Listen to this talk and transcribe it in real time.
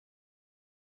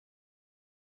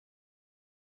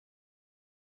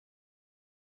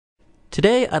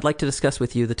Today, I'd like to discuss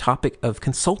with you the topic of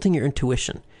consulting your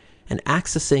intuition and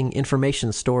accessing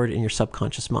information stored in your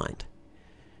subconscious mind.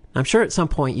 I'm sure at some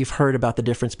point you've heard about the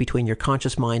difference between your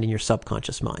conscious mind and your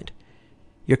subconscious mind.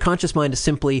 Your conscious mind is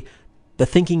simply the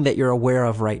thinking that you're aware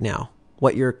of right now,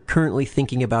 what you're currently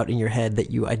thinking about in your head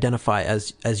that you identify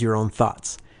as your own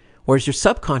thoughts. Whereas your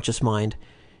subconscious mind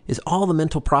is all the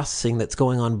mental processing that's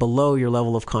going on below your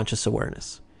level of conscious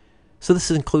awareness. So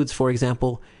this includes, for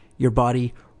example, your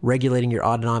body regulating your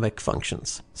autonomic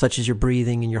functions, such as your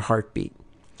breathing and your heartbeat.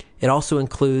 It also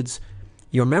includes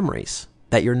your memories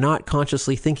that you're not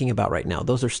consciously thinking about right now.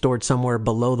 Those are stored somewhere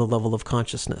below the level of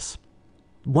consciousness.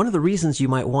 One of the reasons you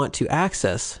might want to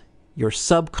access your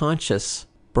subconscious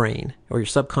brain or your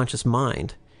subconscious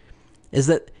mind is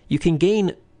that you can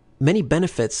gain many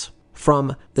benefits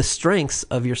from the strengths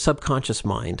of your subconscious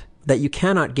mind that you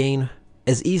cannot gain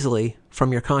as easily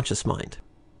from your conscious mind.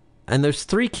 And there's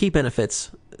 3 key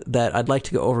benefits that I'd like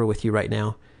to go over with you right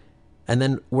now. And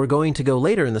then we're going to go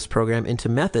later in this program into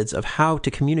methods of how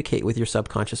to communicate with your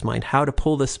subconscious mind, how to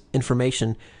pull this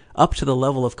information up to the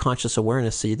level of conscious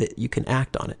awareness so that you can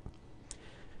act on it.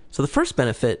 So the first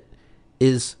benefit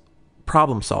is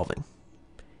problem solving.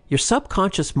 Your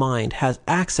subconscious mind has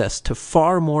access to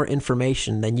far more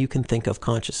information than you can think of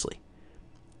consciously.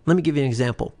 Let me give you an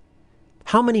example.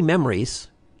 How many memories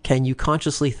can you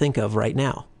consciously think of right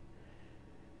now?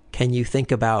 Can you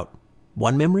think about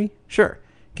 1 memory? Sure.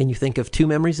 Can you think of 2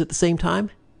 memories at the same time?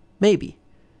 Maybe.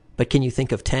 But can you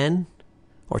think of 10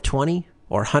 or 20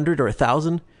 or 100 or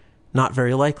 1,000? Not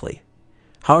very likely.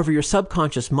 However, your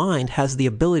subconscious mind has the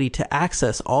ability to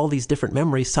access all these different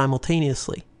memories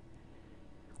simultaneously,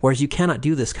 whereas you cannot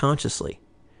do this consciously.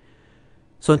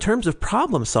 So in terms of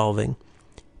problem solving,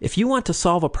 if you want to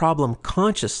solve a problem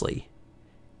consciously,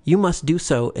 you must do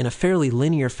so in a fairly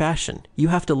linear fashion. You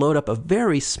have to load up a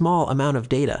very small amount of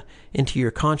data into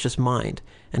your conscious mind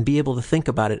and be able to think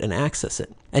about it and access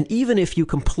it. And even if you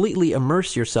completely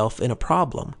immerse yourself in a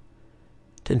problem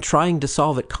and trying to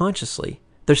solve it consciously,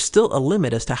 there's still a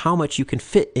limit as to how much you can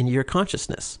fit into your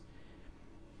consciousness.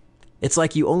 It's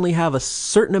like you only have a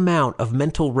certain amount of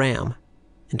mental RAM,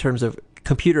 in terms of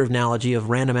computer analogy of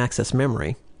random access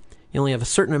memory. You only have a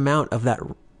certain amount of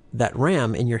that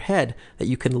RAM in your head that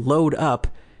you can load up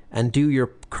and do your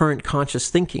current conscious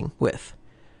thinking with.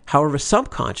 However,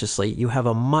 subconsciously, you have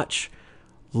a much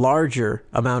larger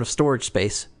amount of storage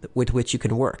space with which you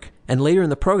can work. And later in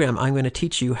the program, I'm going to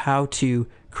teach you how to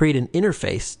create an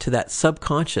interface to that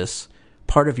subconscious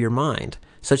part of your mind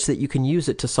such that you can use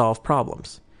it to solve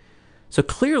problems. So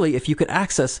clearly, if you could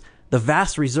access the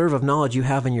vast reserve of knowledge you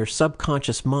have in your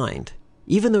subconscious mind,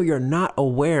 even though you're not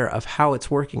aware of how it's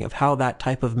working, of how that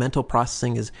type of mental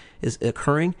processing is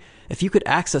occurring, if you could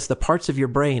access the parts of your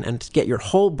brain and get your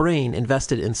whole brain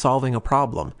invested in solving a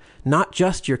problem, not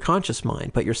just your conscious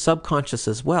mind, but your subconscious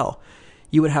as well,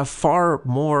 you would have far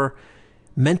more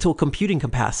mental computing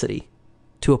capacity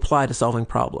to apply to solving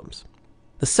problems.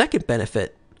 The second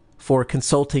benefit for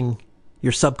consulting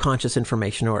your subconscious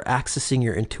information or accessing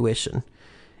your intuition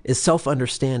is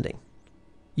self-understanding.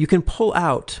 You can pull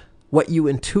out what you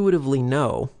intuitively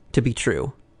know to be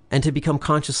true and to become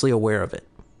consciously aware of it.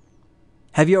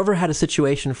 Have you ever had a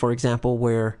situation, for example,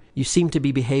 where you seem to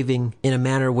be behaving in a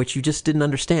manner which you just didn't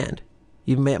understand?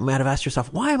 You might have asked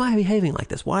yourself, why am I behaving like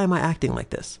this? Why am I acting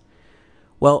like this?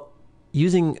 Well,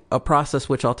 using a process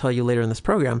which I'll tell you later in this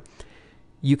program,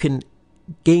 you can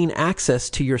gain access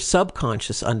to your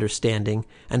subconscious understanding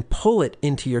and pull it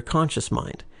into your conscious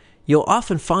mind. You'll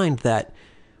often find that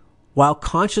while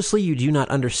consciously you do not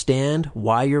understand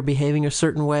why you're behaving a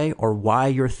certain way or why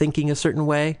you're thinking a certain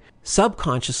way,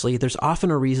 subconsciously there's often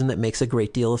a reason that makes a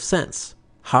great deal of sense.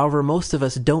 However, most of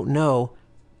us don't know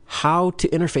how to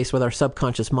interface with our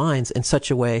subconscious minds in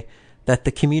such a way that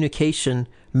the communication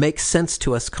makes sense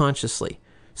to us consciously.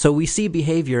 So we see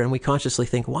behavior and we consciously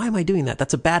think, why am I doing that?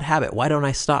 That's a bad habit. Why don't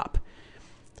I stop?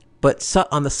 But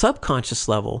on the subconscious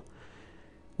level,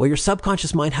 where your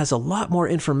subconscious mind has a lot more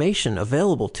information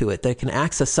available to it that it can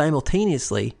access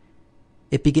simultaneously,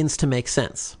 it begins to make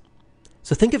sense.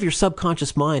 So think of your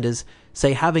subconscious mind as,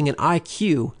 say, having an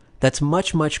IQ that's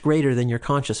much, much greater than your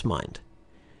conscious mind.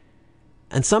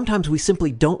 And sometimes we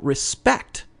simply don't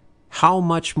respect how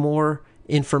much more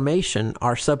information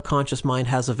our subconscious mind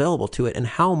has available to it and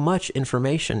how much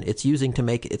information it's using to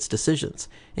make its decisions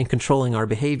in controlling our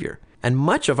behavior. And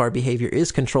much of our behavior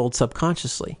is controlled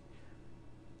subconsciously.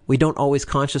 We don't always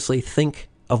consciously think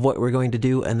of what we're going to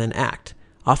do and then act.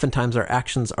 Oftentimes our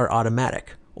actions are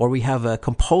automatic, or we have a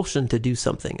compulsion to do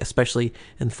something, especially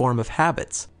in the form of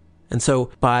habits. And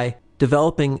so by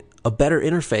developing a better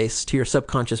interface to your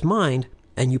subconscious mind,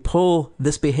 and you pull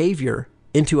this behavior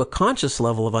into a conscious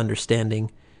level of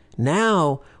understanding,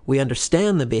 now we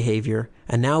understand the behavior,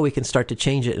 and now we can start to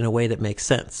change it in a way that makes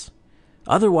sense.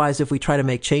 Otherwise, if we try to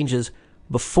make changes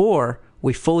before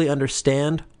we fully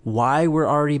understand why we're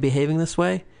already behaving this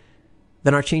way,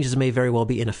 then our changes may very well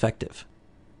be ineffective.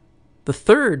 The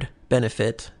third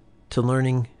benefit to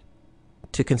learning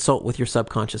to consult with your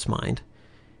subconscious mind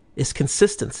is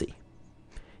consistency,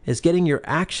 is getting your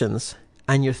actions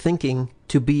and your thinking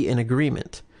to be in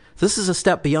agreement. This is a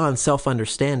step beyond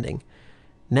self-understanding.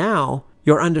 Now,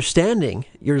 your understanding,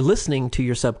 you're listening to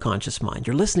your subconscious mind.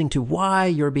 You're listening to why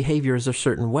your behavior is a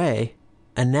certain way,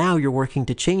 and now you're working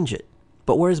to change it.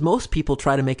 But whereas most people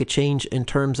try to make a change in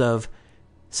terms of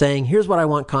saying, here's what I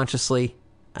want consciously,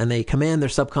 and they command their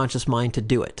subconscious mind to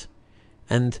do it.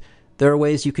 And there are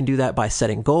ways you can do that by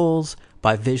setting goals,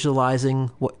 by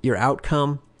visualizing what your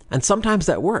outcome, and sometimes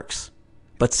that works,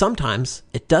 but sometimes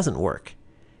it doesn't work.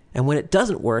 And when it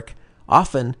doesn't work,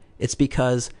 often it's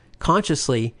because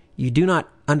consciously you do not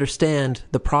understand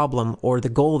the problem or the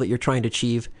goal that you're trying to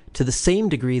achieve to the same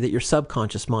degree that your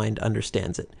subconscious mind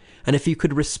understands it. And if you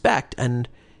could respect and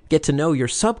get to know your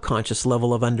subconscious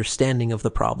level of understanding of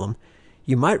the problem,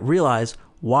 you might realize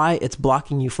why it's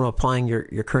blocking you from applying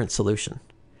your current solution.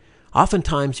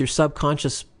 Oftentimes, your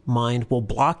subconscious mind will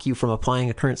block you from applying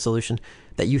a current solution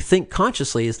that you think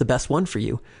consciously is the best one for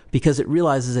you because it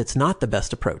realizes it's not the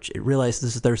best approach. It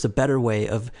realizes there's a better way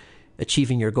of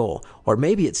achieving your goal. Or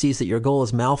maybe it sees that your goal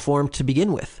is malformed to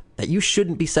begin with, that you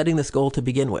shouldn't be setting this goal to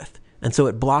begin with. And so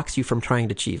it blocks you from trying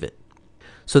to achieve it.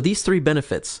 So these three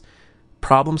benefits,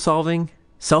 problem solving,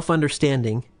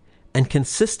 self-understanding, and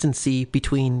consistency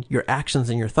between your actions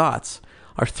and your thoughts,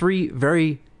 are three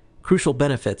very crucial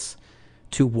benefits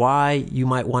to why you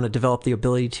might want to develop the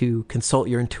ability to consult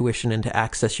your intuition and to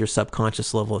access your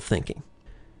subconscious level of thinking.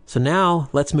 So now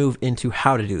let's move into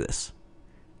how to do this.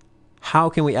 How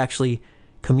can we actually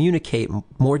communicate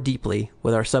more deeply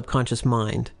with our subconscious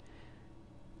mind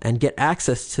and get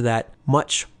access to that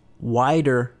much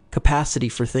wider capacity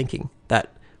for thinking,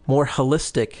 that more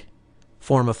holistic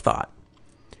form of thought?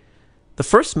 The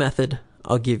first method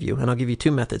I'll give you, and I'll give you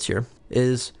two methods here,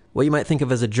 is what you might think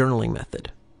of as a journaling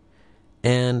method.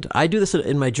 And I do this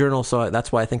in my journal, so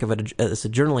that's why I think of it as a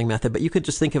journaling method, but you could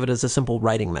just think of it as a simple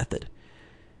writing method.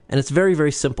 And it's very,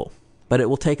 very simple, but it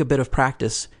will take a bit of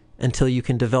practice until you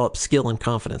can develop skill and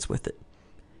confidence with it.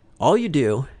 All you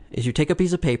do is you take a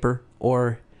piece of paper,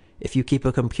 or if you keep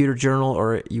a computer journal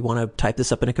or you want to type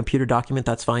this up in a computer document,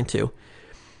 that's fine too.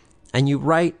 And you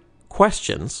write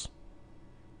questions.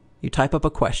 You type up a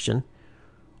question,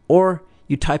 or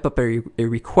you type up a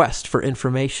request for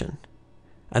information.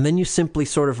 And then you simply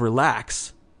sort of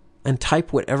relax and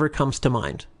type whatever comes to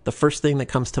mind. The first thing that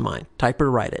comes to mind. Type or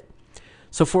write it.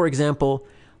 So for example,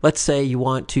 let's say you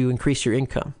want to increase your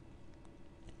income.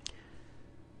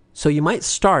 So you might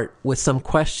start with some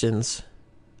questions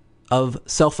of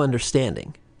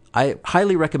self-understanding. I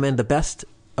highly recommend the best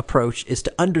approach is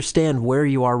to understand where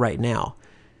you are right now.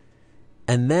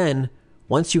 And then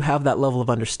once you have that level of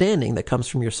understanding that comes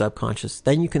from your subconscious,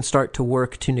 then you can start to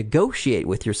work to negotiate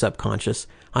with your subconscious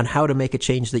on how to make a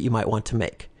change that you might want to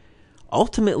make.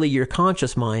 Ultimately, your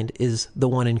conscious mind is the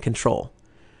one in control.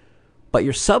 But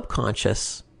your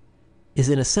subconscious is,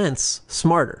 in a sense,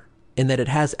 smarter in that it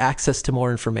has access to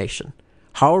more information.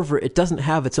 However, it doesn't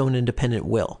have its own independent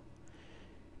will.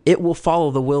 It will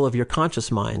follow the will of your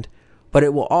conscious mind, but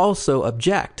it will also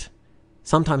object,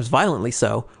 sometimes violently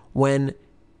so, when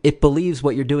it believes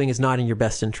what you're doing is not in your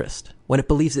best interest, when it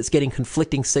believes it's getting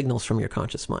conflicting signals from your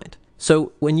conscious mind.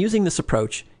 So when using this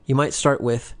approach, you might start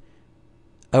with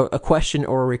a question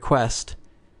or a request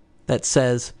that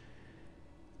says,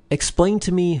 explain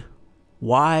to me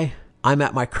why I'm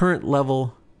at my current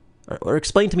level, or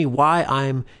explain to me why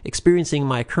I'm experiencing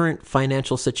my current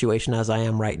financial situation as I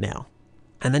am right now.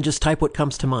 And then just type what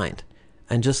comes to mind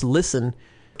and just listen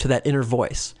to that inner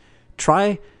voice.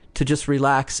 Try to just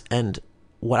relax, and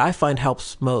what I find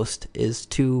helps most is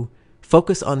to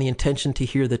focus on the intention to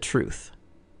hear the truth,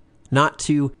 not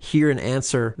to hear an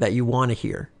answer that you want to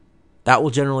hear. That will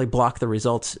generally block the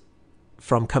results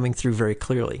from coming through very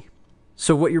clearly.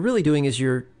 So what you're really doing is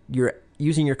you're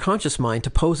using your conscious mind to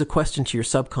pose a question to your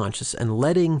subconscious and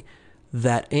letting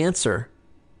that answer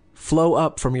flow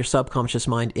up from your subconscious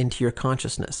mind into your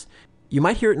consciousness. You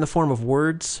might hear it in the form of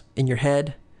words in your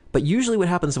head, but usually what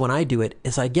happens when I do it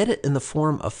is I get it in the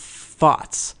form of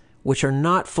thoughts, which are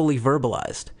not fully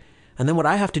verbalized. And then what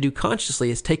I have to do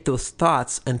consciously is take those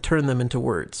thoughts and turn them into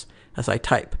words as I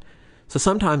type. So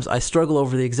sometimes I struggle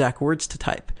over the exact words to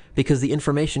type because the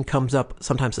information comes up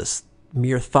sometimes as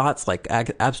mere thoughts like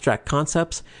abstract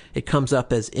concepts. It comes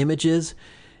up as images.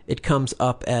 It comes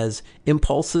up as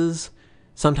impulses,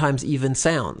 sometimes even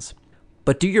sounds.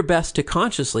 But do your best to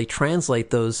consciously translate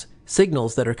those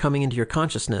signals that are coming into your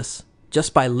consciousness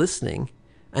just by listening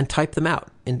and type them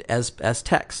out as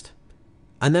text.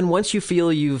 And then once you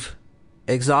feel you've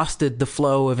exhausted the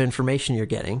flow of information you're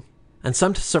getting, and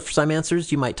for some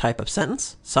answers you might type a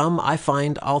sentence. Some I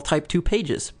find I'll type 2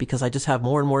 pages because I just have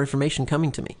more and more information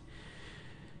coming to me.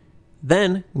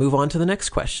 Then move on to the next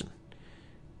question.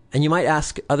 And you might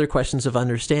ask other questions of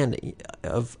understanding,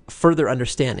 of further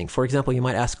understanding. For example, you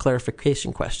might ask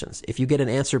clarification questions. If you get an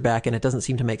answer back and it doesn't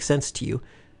seem to make sense to you,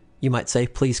 you might say,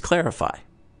 please clarify.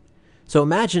 So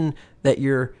imagine that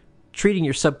you're treating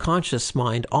your subconscious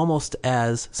mind almost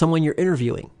as someone you're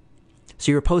interviewing.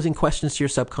 So you're posing questions to your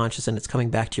subconscious and it's coming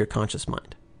back to your conscious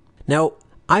mind. Now,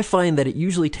 I find that it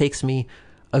usually takes me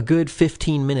a good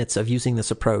 15 minutes of using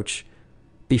this approach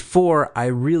before I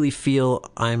really feel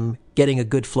I'm getting a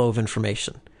good flow of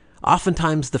information.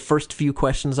 Oftentimes, the first few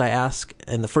questions I ask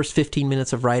and the first 15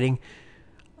 minutes of writing,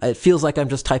 it feels like I'm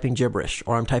just typing gibberish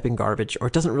or I'm typing garbage, or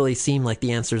it doesn't really seem like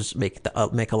the answers make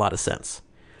a lot of sense.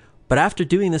 But after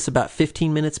doing this about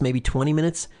 15 minutes, maybe 20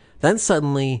 minutes, then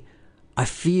suddenly I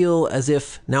feel as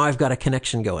if now I've got a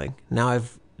connection going.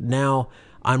 Now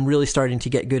I'm really starting to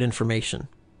get good information.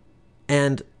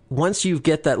 And once you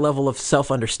get that level of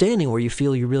self-understanding where you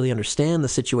feel you really understand the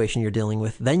situation you're dealing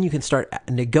with, then you can start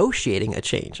negotiating a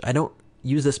change. I don't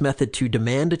use this method to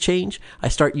demand a change. I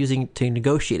start using it to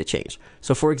negotiate a change.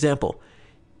 So for example,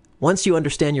 once you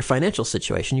understand your financial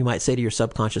situation, you might say to your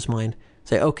subconscious mind,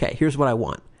 say, okay, here's what I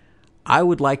want. I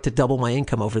would like to double my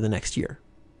income over the next year.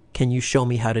 Can you show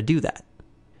me how to do that?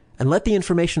 And let the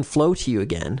information flow to you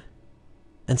again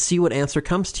and see what answer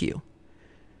comes to you.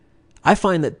 I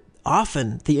find that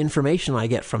often the information I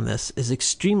get from this is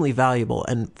extremely valuable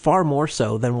and far more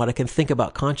so than what I can think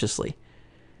about consciously.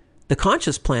 The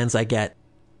conscious plans I get,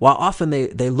 while often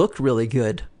they look really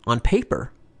good on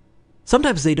paper,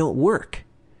 sometimes they don't work.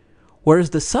 Whereas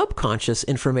the subconscious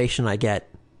information I get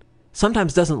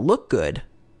sometimes doesn't look good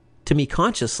to me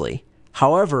consciously.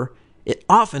 However, it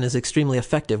often is extremely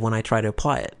effective when I try to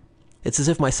apply it. It's as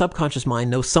if my subconscious mind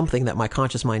knows something that my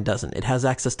conscious mind doesn't. It has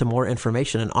access to more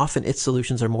information, and often its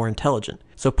solutions are more intelligent.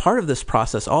 So part of this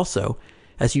process also,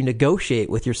 as you negotiate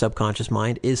with your subconscious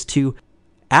mind, is to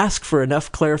ask for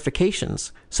enough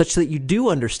clarifications such that you do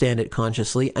understand it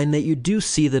consciously and that you do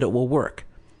see that it will work.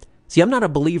 See, I'm not a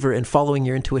believer in following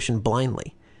your intuition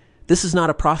blindly. This is not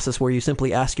a process where you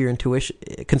simply ask your intuition,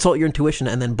 consult your intuition,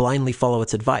 and then blindly follow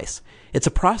its advice. It's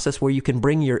a process where you can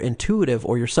bring your intuitive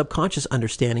or your subconscious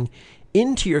understanding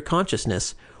into your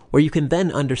consciousness, where you can then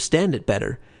understand it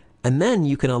better, and then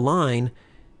you can align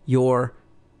your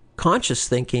conscious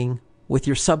thinking with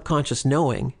your subconscious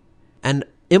knowing and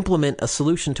implement a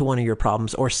solution to one of your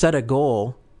problems, or set a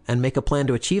goal and make a plan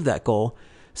to achieve that goal,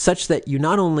 such that you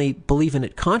not only believe in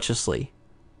it consciously,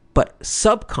 but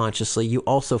subconsciously you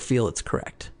also feel it's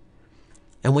correct.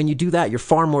 And when you do that, you're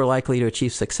far more likely to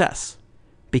achieve success,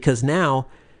 because now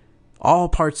all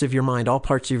parts of your mind, all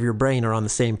parts of your brain are on the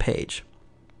same page.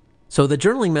 So the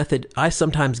journaling method, I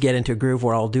sometimes get into a groove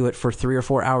where I'll do it for 3 or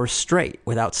 4 hours straight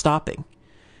without stopping.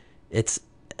 It's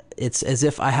as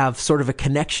if I have sort of a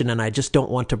connection and I just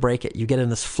don't want to break it. You get in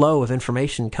this flow of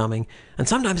information coming, and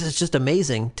sometimes it's just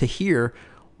amazing to hear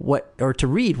to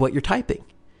read what you're typing.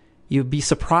 You'd be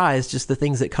surprised just the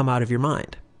things that come out of your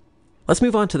mind. Let's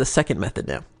move on to the second method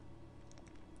now.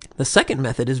 The second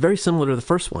method is very similar to the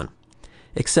first one,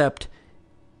 except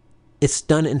it's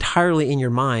done entirely in your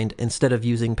mind instead of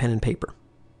using pen and paper.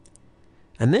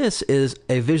 And this is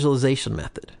a visualization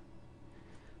method.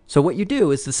 So what you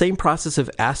do is the same process of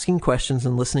asking questions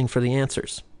and listening for the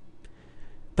answers.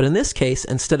 But in this case,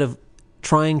 instead of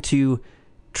trying to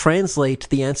translate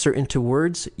the answer into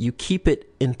words, you keep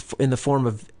it in the form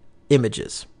of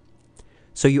images.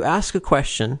 So you ask a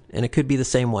question, and it could be the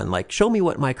same one, like, show me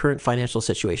what my current financial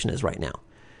situation is right now.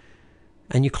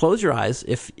 And you close your eyes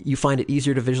if you find it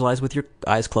easier to visualize with your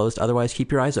eyes closed. Otherwise,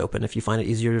 keep your eyes open if you find it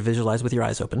easier to visualize with your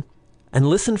eyes open. And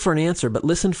listen for an answer, but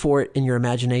listen for it in your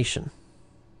imagination,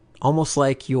 almost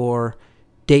like you're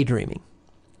daydreaming.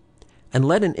 And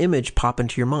let an image pop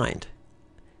into your mind.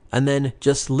 And then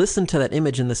just listen to that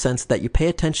image in the sense that you pay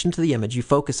attention to the image, you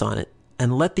focus on it,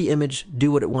 and let the image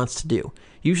do what it wants to do.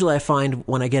 Usually I find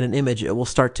when I get an image, it will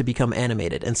start to become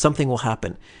animated and something will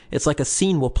happen. It's like a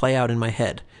scene will play out in my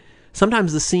head.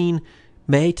 Sometimes the scene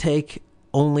may take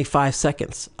only 5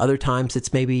 seconds. Other times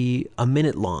it's maybe a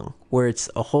minute long, where it's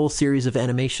a whole series of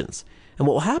animations. And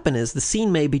what will happen is the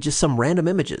scene may be just some random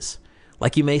images,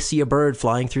 Like you may see a bird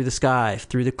flying through the sky,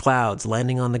 through the clouds,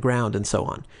 landing on the ground, and so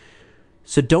on.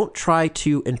 So don't try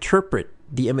to interpret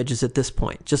the images at this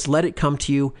point. Just let it come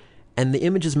to you, and the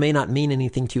images may not mean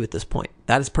anything to you at this point.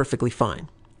 That is perfectly fine.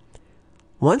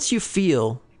 Once you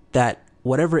feel that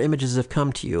whatever images have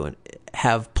come to you and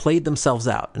have played themselves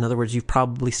out, in other words, you've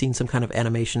probably seen some kind of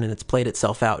animation and it's played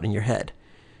itself out in your head.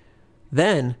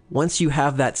 Then, once you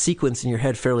have that sequence in your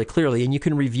head fairly clearly, and you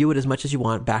can review it as much as you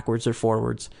want, backwards or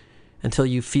forwards, until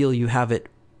you feel you have it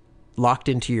locked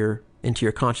into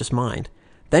your conscious mind,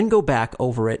 then go back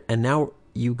over it, and now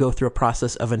you go through a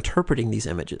process of interpreting these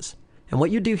images. And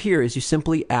what you do here is you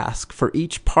simply ask for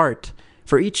each part,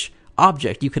 for each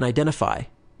object you can identify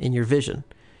in your vision.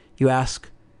 You ask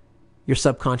your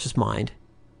subconscious mind,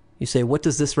 you say, what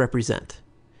does this represent?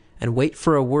 And wait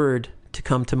for a word to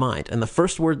come to mind. And the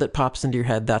first word that pops into your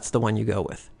head, that's the one you go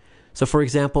with. So for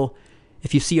example,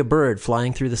 if you see a bird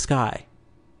flying through the sky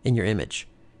in your image,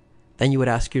 then you would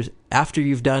ask after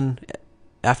you're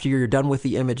done with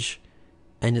the image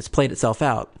and it's played itself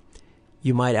out,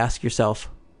 you might ask yourself,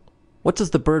 what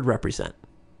does the bird represent?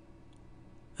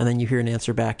 And then you hear an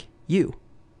answer back, you.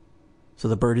 So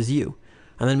the bird is you.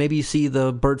 And then maybe you see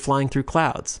the bird flying through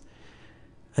clouds.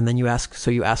 And then you ask,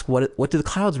 what do the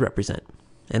clouds represent?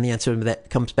 And the answer that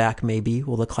comes back may be,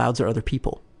 well, the clouds are other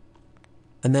people.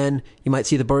 And then you might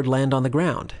see the bird land on the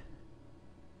ground.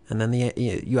 And then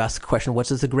you ask the question, what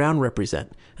does the ground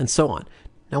represent? And so on.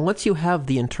 Now, once you have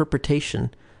the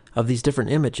interpretation of these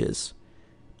different images,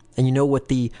 and you know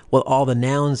what all the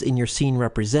nouns in your scene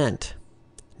represent,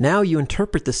 now you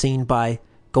interpret the scene by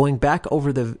going back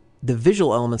over the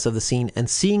visual elements of the scene and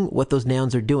seeing what those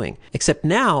nouns are doing. Except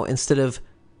now, instead of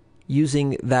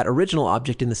using that original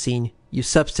object in the scene, you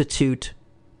substitute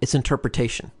its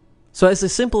interpretation. So as a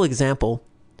simple example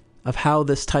of how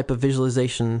this type of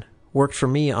visualization worked for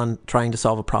me on trying to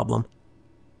solve a problem,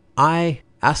 I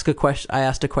asked a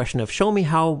question of, show me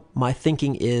how my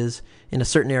thinking is in a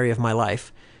certain area of my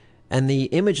life. And the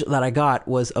image that I got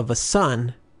was of a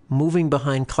sun moving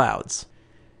behind clouds.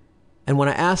 And when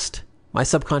I asked my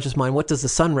subconscious mind, what does the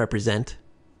sun represent?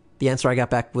 The answer I got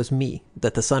back was me,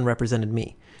 that the sun represented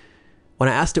me. When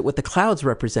I asked it what the clouds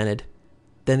represented,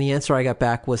 then the answer I got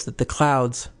back was that the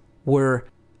clouds were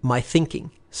my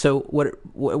thinking. So what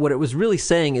it was really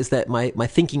saying is that my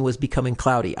thinking was becoming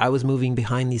cloudy. I was moving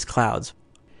behind these clouds.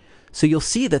 So you'll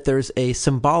see that there's a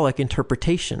symbolic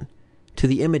interpretation to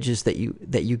the images that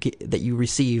you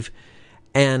receive,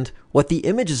 and what the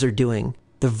images are doing,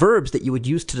 the verbs that you would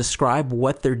use to describe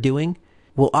what they're doing,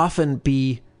 will often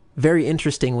be very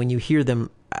interesting when you hear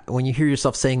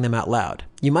yourself saying them out loud.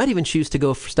 You might even choose to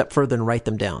go a step further and write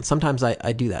them down. Sometimes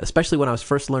I do that. Especially when I was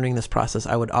first learning this process,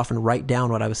 I would often write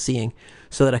down what I was seeing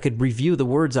so that I could review the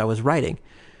words I was writing.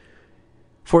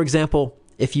 For example,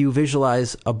 if you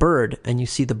visualize a bird and you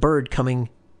see the bird coming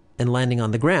and landing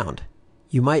on the ground,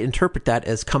 you might interpret that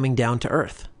as coming down to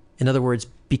earth. In other words,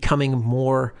 becoming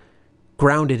more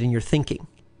grounded in your thinking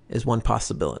is one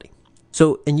possibility.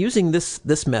 So in using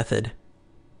this method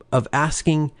of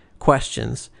asking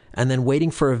questions and then waiting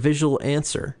for a visual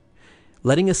answer,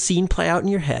 letting a scene play out in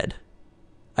your head,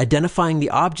 identifying the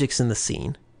objects in the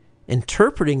scene,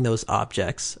 interpreting those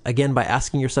objects, again by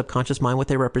asking your subconscious mind what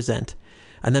they represent,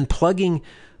 and then plugging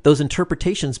those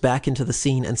interpretations back into the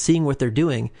scene and seeing what they're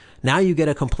doing, now you get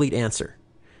a complete answer.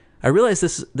 I realize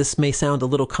this may sound a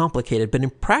little complicated, but in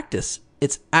practice,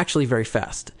 it's actually very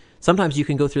fast. Sometimes you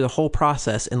can go through the whole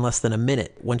process in less than a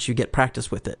minute once you get practice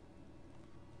with it.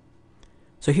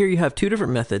 So here you have two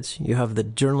different methods. You have the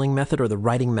journaling method or the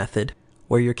writing method,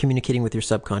 where you're communicating with your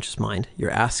subconscious mind. You're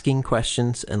asking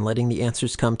questions and letting the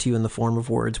answers come to you in the form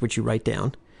of words, which you write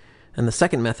down. And the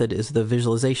second method is the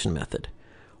visualization method,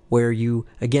 where you,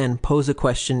 again, pose a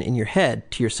question in your head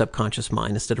to your subconscious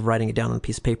mind instead of writing it down on a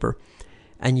piece of paper,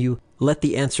 and you let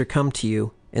the answer come to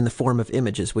you in the form of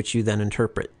images, which you then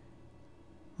interpret.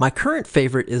 My current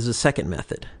favorite is the second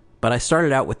method, but I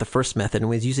started out with the first method and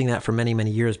was using that for many,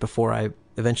 many years before I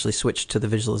eventually switched to the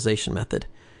visualization method.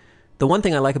 The one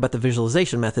thing I like about the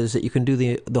visualization method is that you can do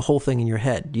the whole thing in your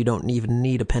head. You don't even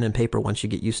need a pen and paper once you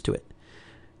get used to it.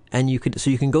 And you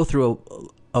can go through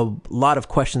a lot of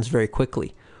questions very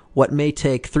quickly. What may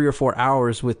take 3 or 4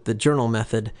 hours with the journal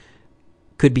method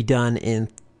could be done in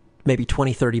maybe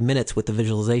 20, 30 minutes with the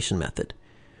visualization method.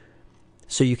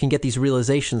 So you can get these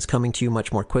realizations coming to you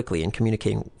much more quickly and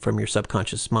communicating from your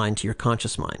subconscious mind to your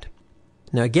conscious mind.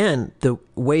 Now again, the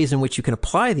ways in which you can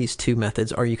apply these two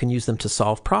methods are you can use them to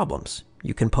solve problems.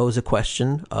 You can pose a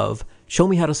question of, show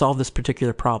me how to solve this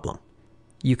particular problem.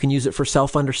 You can use it for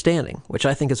self-understanding, which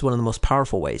I think is one of the most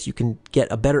powerful ways. You can get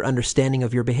a better understanding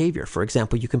of your behavior. For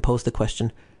example, you can pose the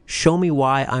question, show me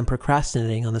why I'm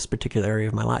procrastinating on this particular area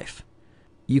of my life.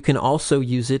 You can also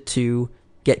use it to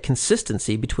get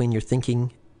consistency between your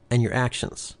thinking and your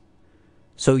actions.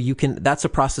 So that's a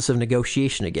process of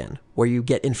negotiation again, where you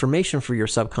get information for your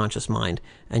subconscious mind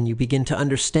and you begin to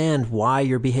understand why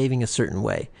you're behaving a certain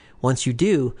way. Once you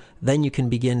do, then you can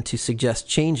begin to suggest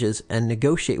changes and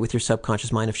negotiate with your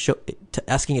subconscious mind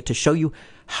asking it to show you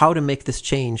how to make this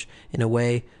change in a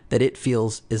way that it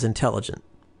feels is intelligent.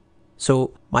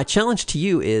 So my challenge to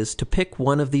you is to pick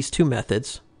one of these two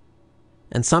methods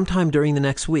and sometime during the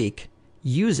next week,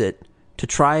 use it to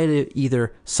try to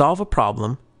either solve a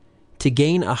problem, to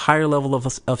gain a higher level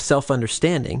of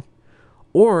self-understanding,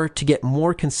 or to get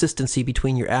more consistency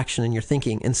between your action and your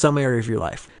thinking in some area of your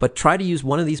life. But try to use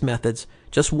one of these methods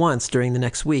just once during the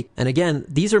next week. And again,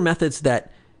 these are methods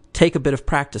that take a bit of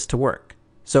practice to work.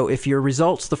 So if your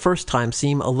results the first time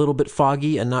seem a little bit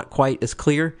foggy and not quite as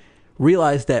clear,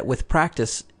 realize that with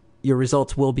practice, your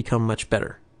results will become much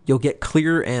better. You'll get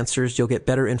clearer answers, you'll get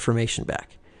better information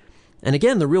back. And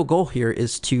again, the real goal here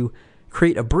is to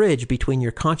create a bridge between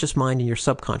your conscious mind and your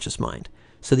subconscious mind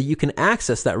so that you can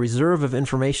access that reserve of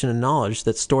information and knowledge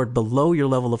that's stored below your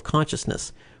level of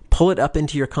consciousness, pull it up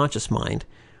into your conscious mind,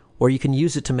 where you can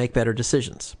use it to make better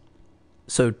decisions.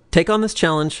 So take on this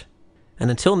challenge,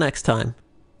 and until next time,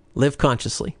 live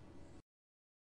consciously.